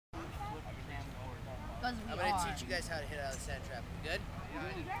because we I'm going to teach you guys how to hit out of the sand trap. You good?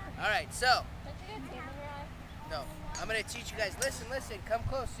 All right, so. No, I'm going to teach you guys. Listen. Come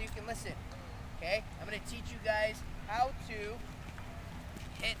close so you can listen. Okay? I'm going to teach you guys how to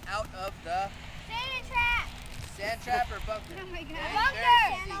hit out of the sand trap. Sand trap or bunker. Oh my God. Okay?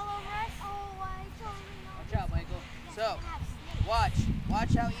 Bunker. Sand all over us. Oh, I totally know. Watch out, Michael. So,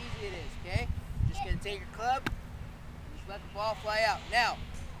 watch how easy it is, okay? Just going to take your club, just let the ball fly out. Now,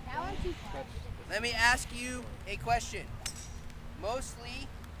 let me ask you a question. Mostly,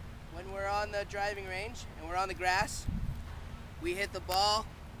 when we're on the driving range and we're on the grass, we hit the ball,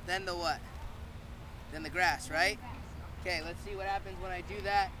 then the what? Then the grass, right? Okay, let's see what happens when I do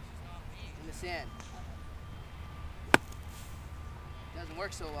that in the sand. Doesn't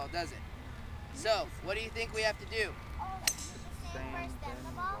work so well, does it? So, what do you think we have to do?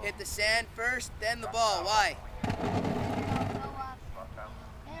 Hit the sand first, then the ball. Why? It'll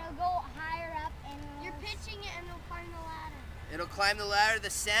go higher up and you're pitching it and it'll climb the ladder. It'll climb the ladder. The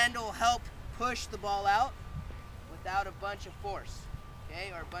sand will help push the ball out without a bunch of force,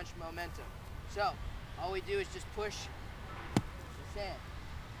 okay, or a bunch of momentum. So, all we do is just push the sand,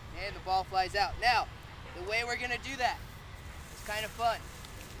 okay, and the ball flies out. Now, the way we're going to do that is kind of fun.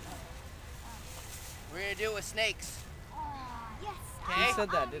 We're going to do it with snakes. Yes. Okay? Who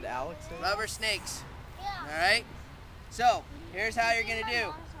said that? Did Alex say that? Rubber snakes. Yeah. All right? So, here's how you're going to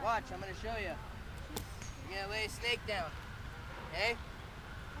do. Watch, I'm going to show you. You're going to lay a snake down. Okay?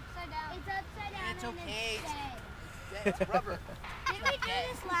 Upside down. It's upside down. It's okay. And It's rubber. Didn't we do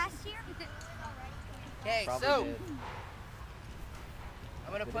this last year? Okay, Probably so did.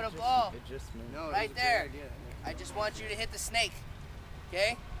 I'm going to put a ball It just moved. right there. I just want you to hit the snake.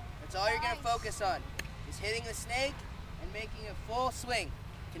 Okay? That's all you're going to focus on. Is hitting the snake and making a full swing.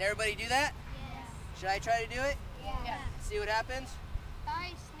 Can everybody do that? Yes. Should I try to do it? Yeah. See what happens?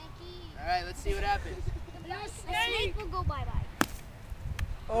 Bye, Sneaky. All right, let's see what happens. The snake will go bye-bye.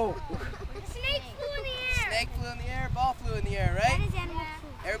 Oh. The snake flew in the air. Snake flew in the air, ball flew in the air, right? That is animal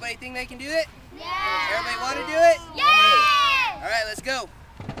food. Everybody think they can do it? Yeah. Everybody want to do it? Yes. All right, let's go.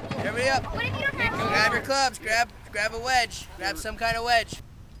 Everybody up. What if you don't have Grab your clubs. Grab a wedge. Grab some kind of wedge.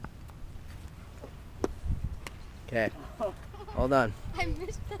 Okay. Hold on. I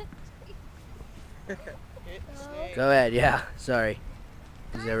missed that. Go ahead. Yeah. Sorry.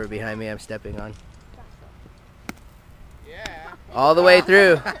 Who's ever behind me? I'm stepping on. Yeah. All the way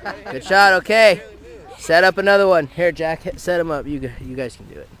through. Good shot. Okay. Set up another one. Here, Jack. Set them up. You guys can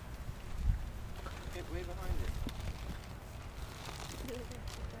do it. Get way behind it.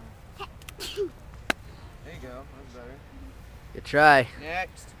 There you go. That's better. Good try.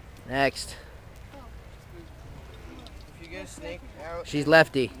 Next. Next. If you get a snake out, She's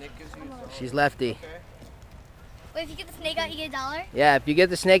lefty. Nick gives you a dollar. She's lefty. Okay. Wait, if you get the snake out, you get $1? Yeah. If you get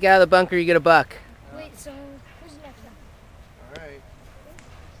the snake out of the bunker, you get a buck. Wait, so who's the next one? All right.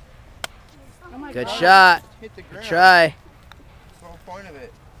 Oh my Good God. shot. Hit the Good ground. try. That's the whole point of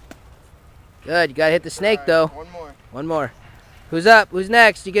it. Good. You gotta hit the snake All right, though. One more. One more. Who's up? Who's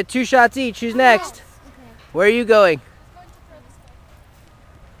next? You get 2 shots each. Who's next? Where are you going?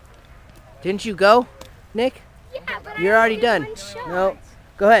 Didn't you go, Nick? Yeah, but You're I already only done. did 1 shot. No.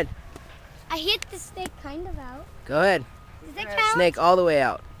 Go ahead. I hit the snake kind of out. Go ahead. Does that count? Snake all the way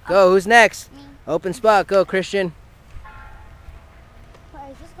out. Go. Who's next? Me. Open spot. Go, Christian.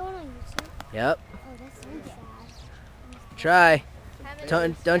 Wait, is this going on YouTube? Yep. Oh, that's so sad. Try.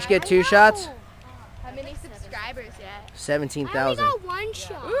 Don't you get 2 shots? How many subscribers yet? I only 17,000. got 1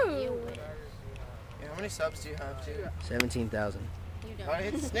 shot. Yeah, how many subs do you have too? 17,000. You How to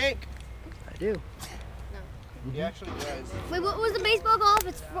hit the snake? I do. He actually does. Wait, what was the baseball golf?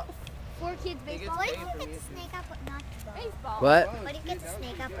 It's Fore Kids He gets baseball. paid for the music. snake up, but not the ball? Baseball. What? What if you get the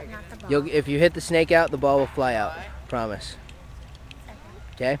snake up, but not the ball? If you hit the snake out, the ball will fly out. Promise.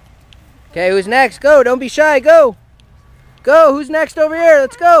 Okay. Okay. Who's next? Go. Don't be shy. Go. Go. Who's next over here?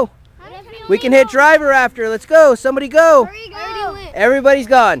 Let's go. We can hit driver after. Let's go. Somebody go. Where you go? Everybody's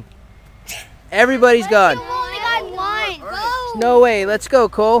gone. Everybody's gone. You only got 1. Go. No way. Let's go,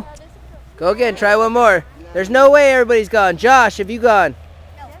 Cole. Go again. Try one more. There's no way everybody's gone. Josh, have you gone?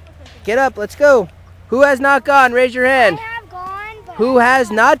 Get up. Let's go. Who has not gone? Raise your I hand. have gone, but Who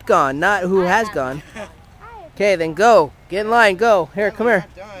has not gone? Not who has gone. Okay, then go. Get in line. Go. Here, come here.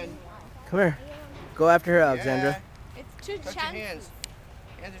 Not done. Come here. Go after her, Alexandra. Yeah. It's 2 Touch your chances. hands.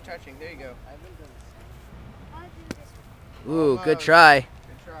 Hands are touching. There you go. Ooh, good try. Good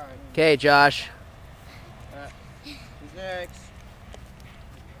try. Okay, Josh. Who's next?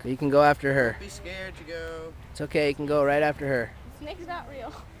 You can go after her. Be scared to go. It's okay. You can go right after her. Snake's not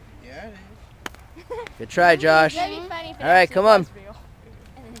real. Yeah, it is. Good try, Josh. That'd be funny if it All right, actually come on. was real.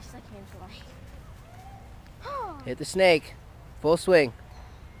 And then it's like hands Hit the snake. Full swing.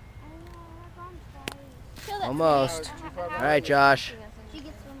 Kill that Almost. snake. All right, Josh. She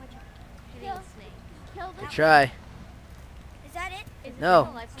gets so much. Kill Good the try. Is that it? Is it No,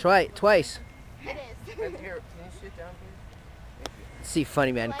 real life? twice. It is. Here, can you sit down, please? Let's see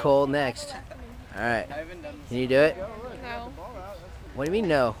Funny Man Cole next. All right. I haven't done this. Can you do it? No. What do you mean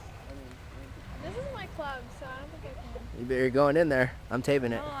no? This is my club, so I don't think I can. You're going in there. I'm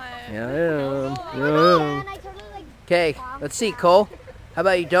taping it. No, Man, I totally like. Okay, let's see, Cole. How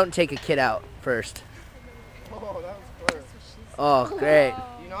about you don't take a kid out first? Oh, that was close. Oh, great.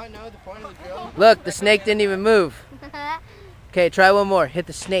 Do you not know the point of the drill? Look, the snake didn't even move. Okay, try one more. Hit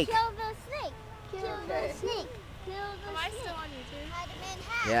the snake. Kill the snake. Kill the snake. Kill the Am I snake. still on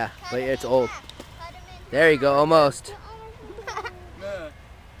YouTube? Yeah, but it's old. There you go, almost.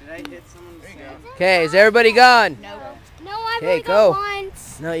 Did I hit someone's snake? Okay, is everybody gone? No, I've Okay, only go. got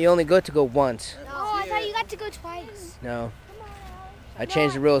once. No, you only got to go once. Oh, I thought you got to go twice. No. I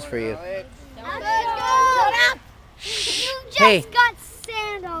changed the rules for you. Alex, go. You just Hey. got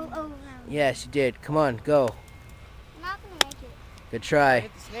sand all over him. Yes, you did. Come on, go. I'm not gonna make it. Good try.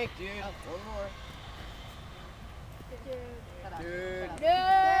 Hit the snake, dude. One more.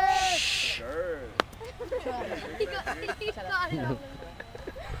 Dude. Sure. He got it all.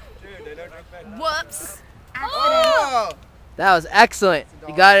 Dude, they don't drink that. Whoops. Oh! That was excellent.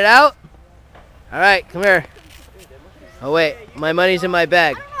 You got it out? All right, come here. Oh, wait. My money's in my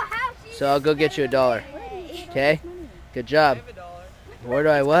bag, so I'll go get you $1. Okay? Good job. Where do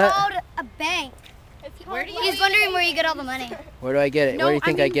I what? Called a bank. Where do you? He's wondering where you get all the money. Where do I get it? Where do you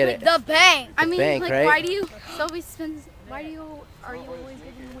think I get it? The bank. I mean, bank, like, right? why do you? Sylvie spends. Why do you? Are you always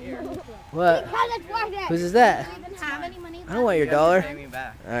giving me money? What? Whose is that? Have any money? I don't want your $1. Pay me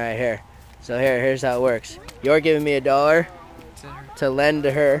back. All right, here. So here's how it works. You're giving me $1 to lend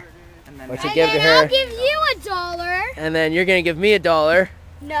to her, or to give to I'll her, give you $1. and then you're gonna give me $1.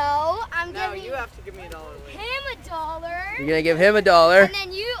 No, I'm No, giving you have to give me $1. him $1. You're gonna give him $1. And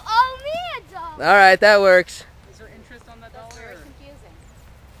then you owe me $1. All right, that works. Is there interest on that $1?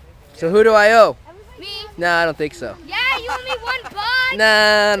 So who do I owe? Me? Nah, I don't think so. Yeah, you owe me $1.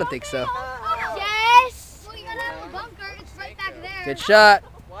 Nah, I don't think so. Yes. Well, you gotta have a bunker. It's right back there. Good shot,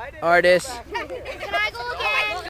 artist.